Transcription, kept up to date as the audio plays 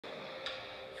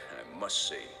must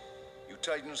say, you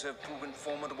Titans have proven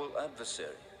formidable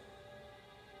adversaries.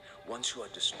 Once you are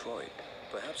destroyed,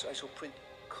 perhaps I shall print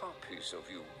copies of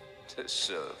you to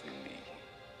serve me.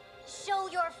 Show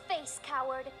your face,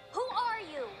 coward. Who are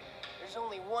you? There's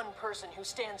only one person who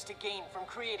stands to gain from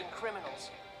creating criminals.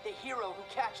 The hero who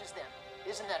catches them.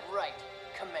 Isn't that right,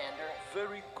 Commander?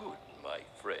 Very good, my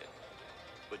friend.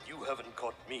 But you haven't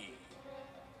caught me.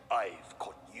 I've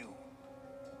caught you.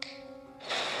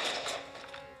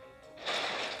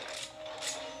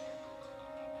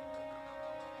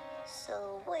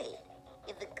 So, wait.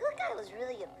 If the good guy was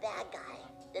really a bad guy,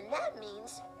 then that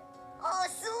means... Oh,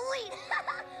 sweet!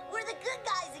 We're the good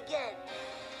guys again!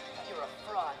 You're a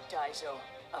fraud, Daizo.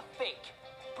 A fake.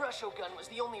 Brushogun was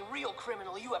the only real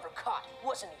criminal you ever caught,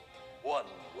 wasn't he? One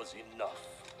was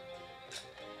enough.